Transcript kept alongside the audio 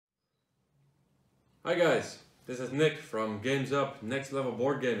Hi guys, this is Nick from Games Up Next Level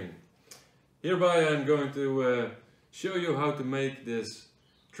Board Gaming. Hereby I'm going to show you how to make this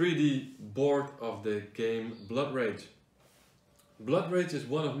 3D board of the game Blood Rage. Blood Rage is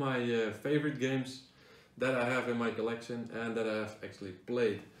one of my favorite games that I have in my collection and that I have actually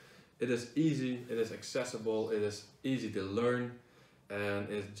played. It is easy, it is accessible, it is easy to learn, and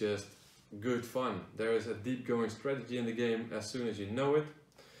it's just good fun. There is a deep going strategy in the game as soon as you know it.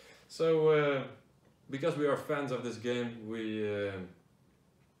 So because we are fans of this game, we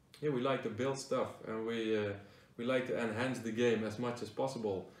like to build stuff and we like to enhance the game as much as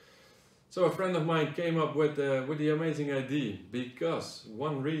possible. So a friend of mine came up with the amazing idea, because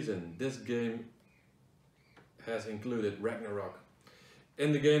one reason this game has included Ragnarok.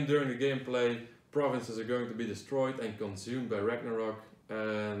 In the game, during the gameplay, provinces are going to be destroyed and consumed by Ragnarok,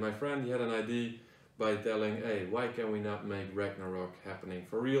 and my friend, he had an idea by telling, hey, why can we not make Ragnarok happening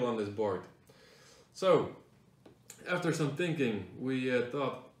for real on this board? So, after some thinking, we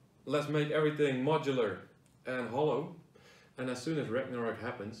thought, let's make everything modular and hollow, and as soon as Ragnarok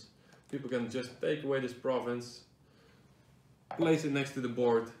happens, people can just take away this province, place it next to the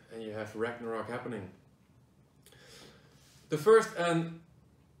board, and you have Ragnarok happening. The first and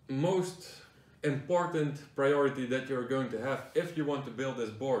most important priority that you're going to have if you want to build this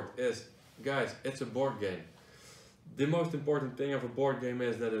board is, guys, it's a board game. The most important thing of a board game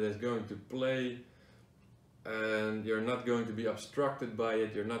is that it is going to play, and you're not going to be obstructed by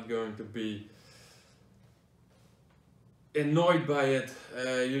it, you're not going to be annoyed by it,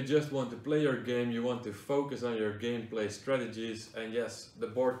 you just want to play your game, you want to focus on your gameplay strategies. And yes, the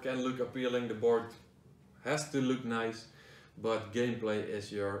board can look appealing, the board has to look nice, but gameplay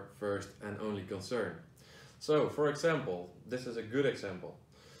is your first and only concern. So, for example, this is a good example.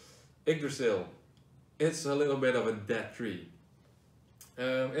 Yggdrasil, it's a little bit of a dead tree.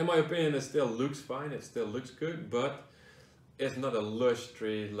 In my opinion, it still looks fine, it still looks good, but it's not a lush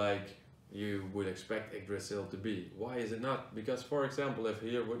tree like you would expect Yggdrasil to be. Why is it not? Because, for example, if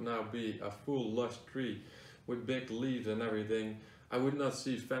here would now be a full lush tree with big leaves and everything, I would not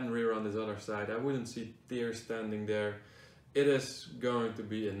see Fenrir on this other side, I wouldn't see Tyr standing there. It is going to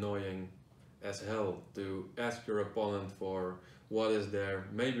be annoying as hell to ask your opponent for what is there,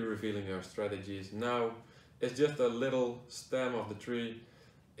 maybe revealing your strategies. Now, it's just a little stem of the tree.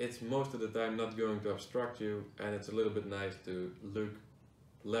 It's most of the time not going to obstruct you, and it's a little bit nice to look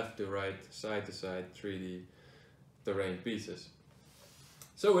left to right, side to side, 3D terrain pieces.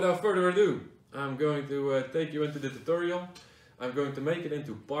 So without further ado, I'm going to take you into the tutorial. I'm going to make it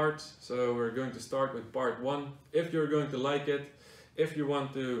into parts, so we're going to start with part 1. If you're going to like it, if you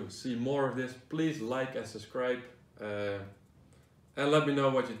want to see more of this, please like and subscribe, and let me know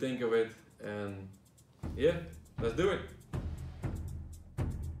what you think of it, and yeah, let's do it.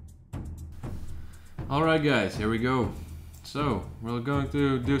 Alright guys, here we go. So, we're going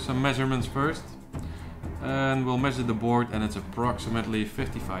to do some measurements first, and we'll measure the board, and it's approximately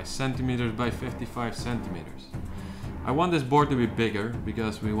 55 centimeters by 55 centimeters. I want this board to be bigger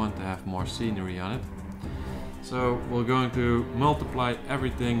because we want to have more scenery on it. So we're going to multiply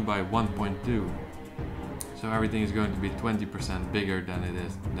everything by 1.2. So everything is going to be 20% bigger than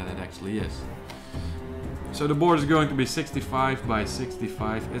it actually is. So the board is going to be 65 by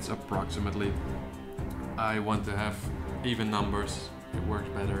 65. It's approximately. I want to have even numbers. It works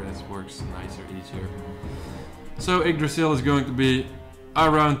better, it works nicer, easier. So Yggdrasil is going to be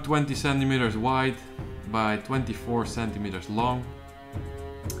around 20 centimeters wide by 24 centimeters long,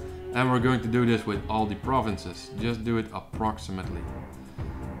 and we're going to do this with all the provinces. Just do it approximately,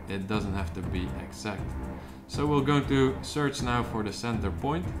 it doesn't have to be exact. So we're going to search now for the center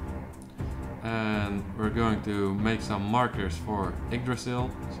point, and we're going to make some markers for Yggdrasil,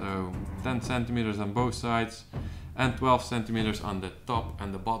 so 10 centimeters on both sides and 12 centimeters on the top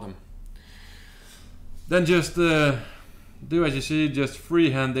and the bottom. Then just do as you see, just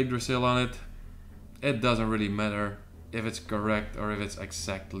freehand Yggdrasil on it. It doesn't really matter if it's correct or if it's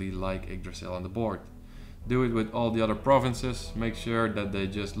exactly like Yggdrasil on the board. Do it with all the other provinces, make sure that they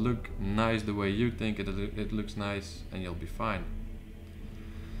just look nice the way you think it looks nice, and you'll be fine.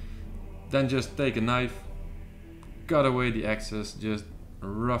 Then just take a knife, cut away the excess, just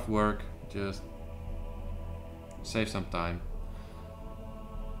rough work, just save some time.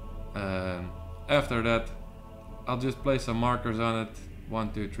 After that, I'll just place some markers on it,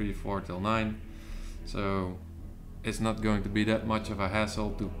 1, 2, 3, 4 till 9. So it's not going to be that much of a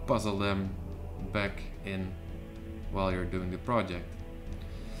hassle to puzzle them back in while you're doing the project.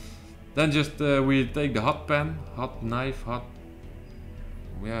 Then just we take the hot pen, hot knife, hot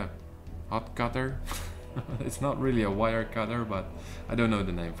cutter. It's not really a wire cutter, but I don't know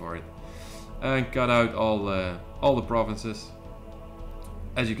the name for it. and cut out all the provinces.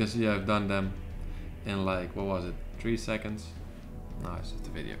 As you can see, I've done them in like, what was it, 3 seconds? No, it's just a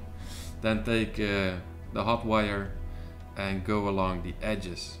video. Then take the hot wire and go along the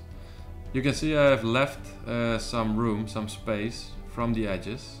edges. You can see I have left some room, some space from the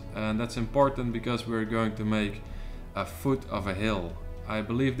edges, and that's important because we're going to make a foot of a hill. I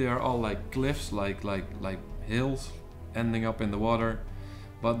believe they are all like cliffs, like hills ending up in the water,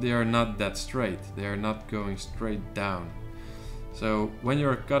 but they are not that straight. They are not going straight down. So when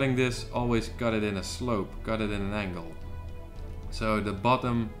you're cutting this, always cut it in a slope, cut it in an angle. So the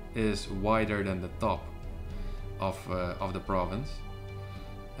bottom is wider than the top of the province,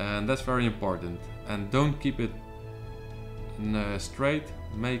 and that's very important. And don't keep it straight,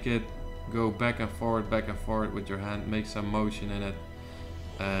 make it go back and forward with your hand, make some motion in it,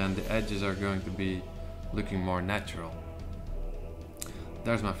 and the edges are going to be looking more natural.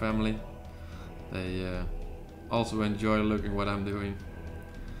 There's my family. They also enjoy looking what I'm doing.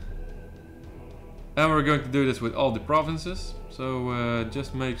 And we're going to do this with all the provinces. So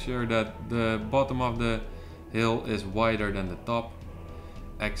just make sure that the bottom of the hill is wider than the top,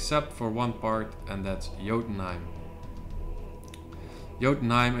 except for one part, and that's Jotunheim.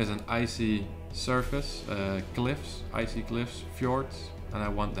 Jotunheim is an icy surface, cliffs, icy cliffs, fjords, and I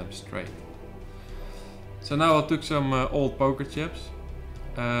want them straight. So now I took some old poker chips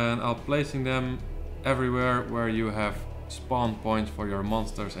and I'll placing them everywhere where you have spawn points for your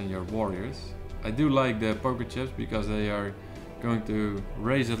monsters and your warriors. I do like the poker chips because they are going to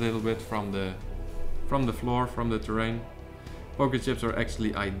raise a little bit from the floor, from the terrain. Poker chips are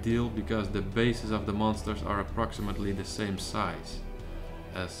actually ideal because the bases of the monsters are approximately the same size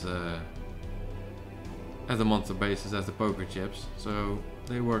as the monster bases as the poker chips, so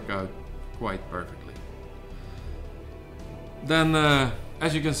they work out quite perfectly. Then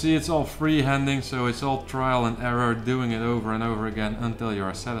as you can see, it's all freehanding, so it's all trial and error, doing it over and over again until you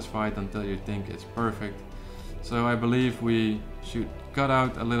are satisfied, until you think it's perfect. So I believe we should cut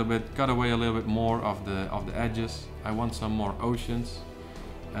away a little bit more of the edges. I want some more oceans,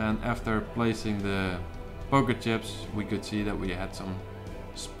 and after placing the poker chips, we could see that we had some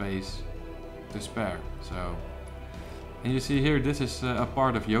space to spare. So, and you see here, this is a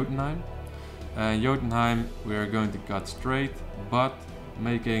part of Jotunheim. Jotunheim we are going to cut straight, but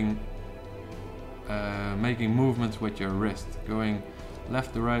making movements with your wrist, going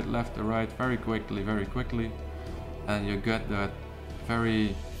left to right, very quickly, and you get that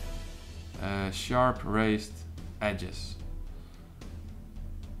very sharp raised edges.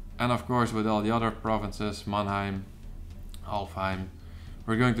 And of course, with all the other provinces, Mannheim, Alfheim,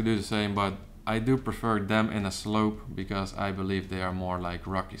 we're going to do the same, but I do prefer them in a slope because I believe they are more like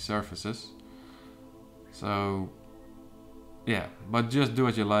rocky surfaces. So yeah, but just do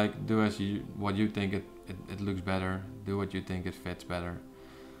what you like, do what you think it looks better, do what you think it fits better,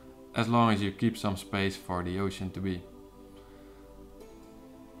 as long as you keep some space for the ocean to be.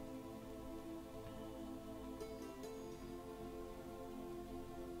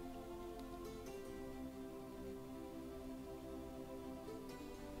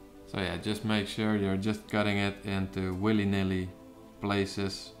 So yeah, just make sure you're just cutting it into willy-nilly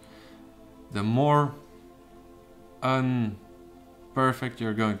places. The more unperfect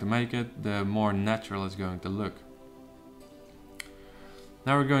you're going to make it, the more natural it's going to look.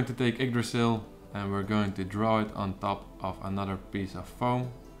 Now we're going to take Yggdrasil and we're going to draw it on top of another piece of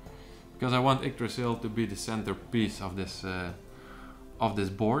foam, because I want Yggdrasil to be the centerpiece of this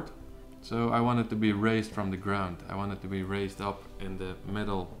board. So I want it to be raised from the ground. I want it to be raised up in the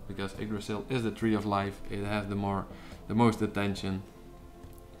middle, because Yggdrasil is the tree of life. It has the most attention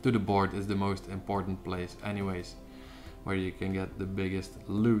to the board, is the most important place anyways, where you can get the biggest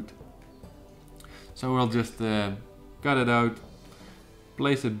loot. So we'll just cut it out,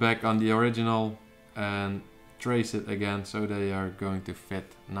 place it back on the original and trace it again so they are going to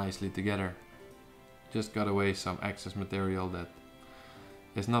fit nicely together. Just cut away some excess material that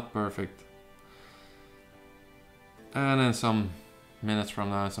is not perfect, and in some minutes from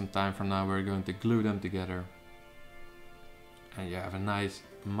now, some time from now, we're going to glue them together and you have a nice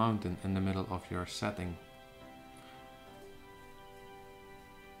mountain in the middle of your setting.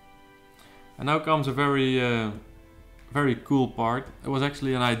 And now comes a very cool part. It was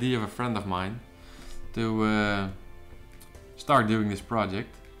actually an idea of a friend of mine to start doing this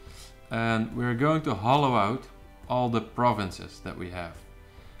project, and we're going to hollow out all the provinces that we have.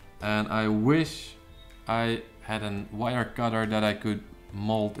 And I wish I had a wire cutter that I could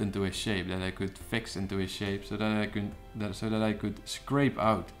mold into a shape, that I could fix into a shape, so that I could scrape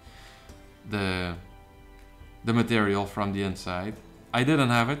out the material from the inside I didn't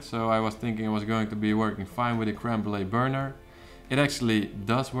have it, so I was thinking it was going to be working fine with a creme brulee burner. It actually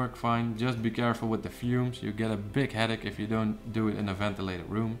does work fine. Just be careful with the fumes. You get a big headache if you don't do it in a ventilated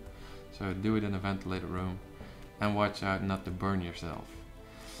room. So do it in a ventilated room and watch out not to burn yourself.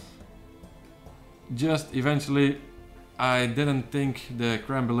 Just eventually, I didn't think the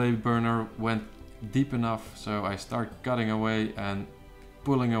creme brulee burner went deep enough, so I start cutting away and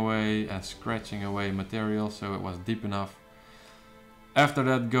pulling away and scratching away material so it was deep enough. After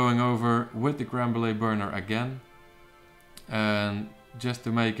that, going over with the creme brulee burner again, and just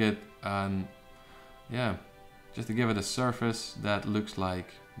to make it, just to give it a surface that looks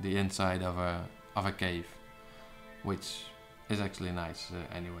like the inside of a cave, which is actually nice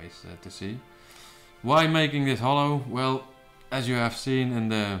anyways to see. Why making this hollow? Well, as you have seen in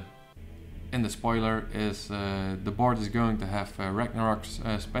the spoiler, is the board is going to have Ragnarok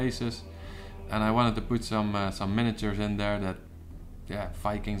spaces, and I wanted to put some miniatures in there that,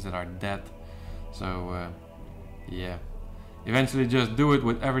 Vikings that are dead. So eventually just do it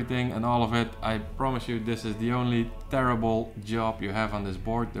with everything and all of it. I promise you, this is the only terrible job you have on this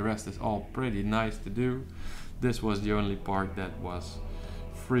board. The rest is all pretty nice to do. This was the only part that was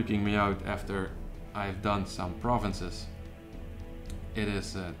freaking me out after I've done some provinces. It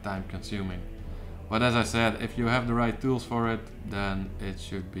is time consuming. But as I said, if you have the right tools for it, then it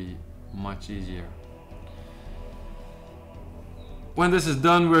should be much easier. When this is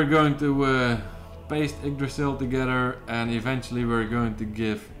done, we're going to paste Yggdrasil together, and eventually we're going to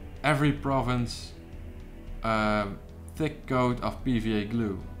give every province a thick coat of PVA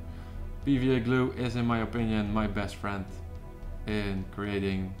glue. PVA glue is, in my opinion, my best friend in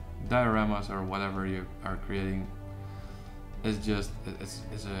creating dioramas or whatever you are creating. It's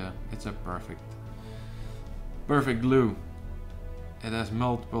a perfect glue. It has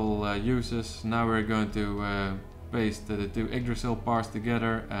multiple uses. Now we're going to paste the two Yggdrasil parts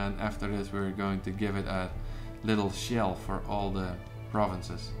together, and after this we're going to give it a little shell for all the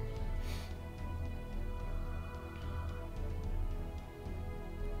provinces.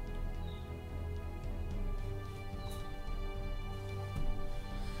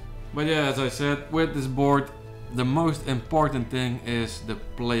 But yeah, as I said, with this board, the most important thing is the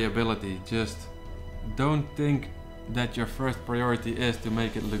playability. Just don't think that your first priority is to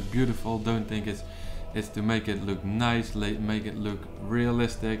make it look beautiful. Don't think it's to make it look nice, make it look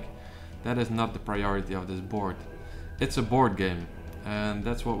realistic. That is not the priority of this board. It's a board game, and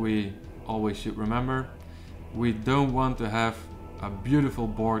that's what we always should remember. We don't want to have a beautiful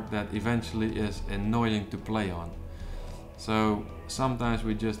board that eventually is annoying to play on. So sometimes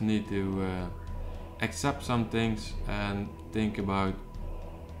we just need to accept some things and think about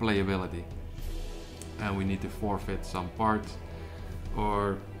playability, and we need to forfeit some parts.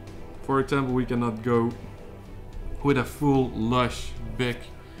 Or for example, we cannot go with a full lush big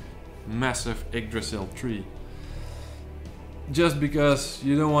massive Yggdrasil tree just because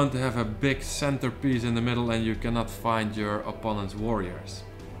you don't want to have a big centerpiece in the middle and you cannot find your opponent's warriors.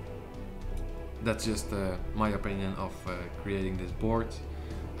 That's just my opinion of creating this board.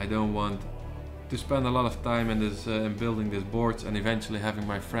 I don't want to spend a lot of time in this in building these boards and eventually having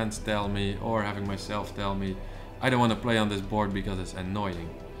my friends tell me, or having myself tell me, I don't want to play on this board because it's annoying.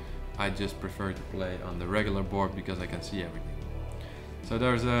 I just prefer to play on the regular board because I can see everything. So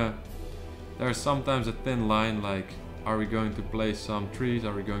there's sometimes a thin line, like, are we going to place some trees,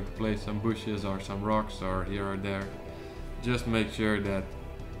 are we going to place some bushes or some rocks or here or there? Just make sure that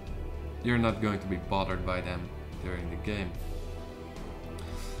you're not going to be bothered by them during the game.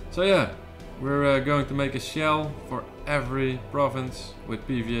 So yeah, we're going to make a shell for every province with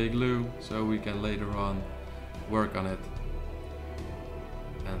PVA glue so we can later on work on it.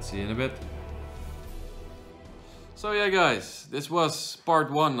 And see you in a bit. So yeah guys, this was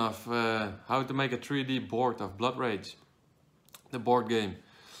part 1 of how to make a 3D board of Blood Rage, the board game.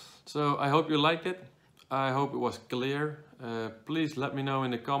 So I hope you liked it. I hope it was clear. Please let me know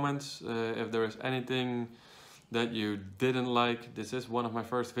in the comments if there is anything that you didn't like. This is one of my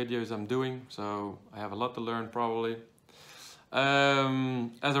first videos I'm doing, so I have a lot to learn probably.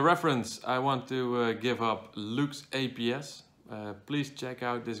 As a reference, I want to give up Luke's APS. Please check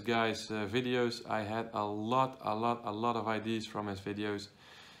out this guy's videos. I had a lot of ideas from his videos.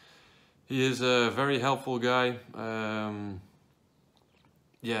 He is a very helpful guy.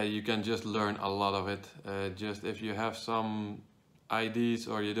 Yeah, you can just learn a lot of it. Just if you have some ideas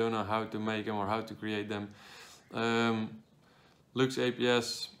or you don't know how to make them or how to create them. Luke's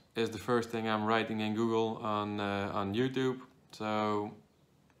APS is the first thing I'm writing in Google on YouTube. So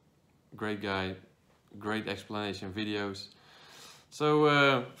great guy, great explanation videos.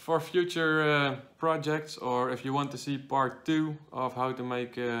 So for future projects, or if you want to see part 2 of how to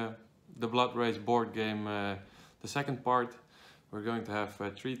make the Blood Rage board game, the second part, we're going to have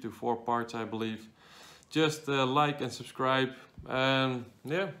 3 to 4 parts, I believe. Just like and subscribe, and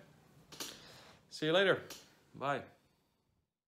yeah, see you later. Bye.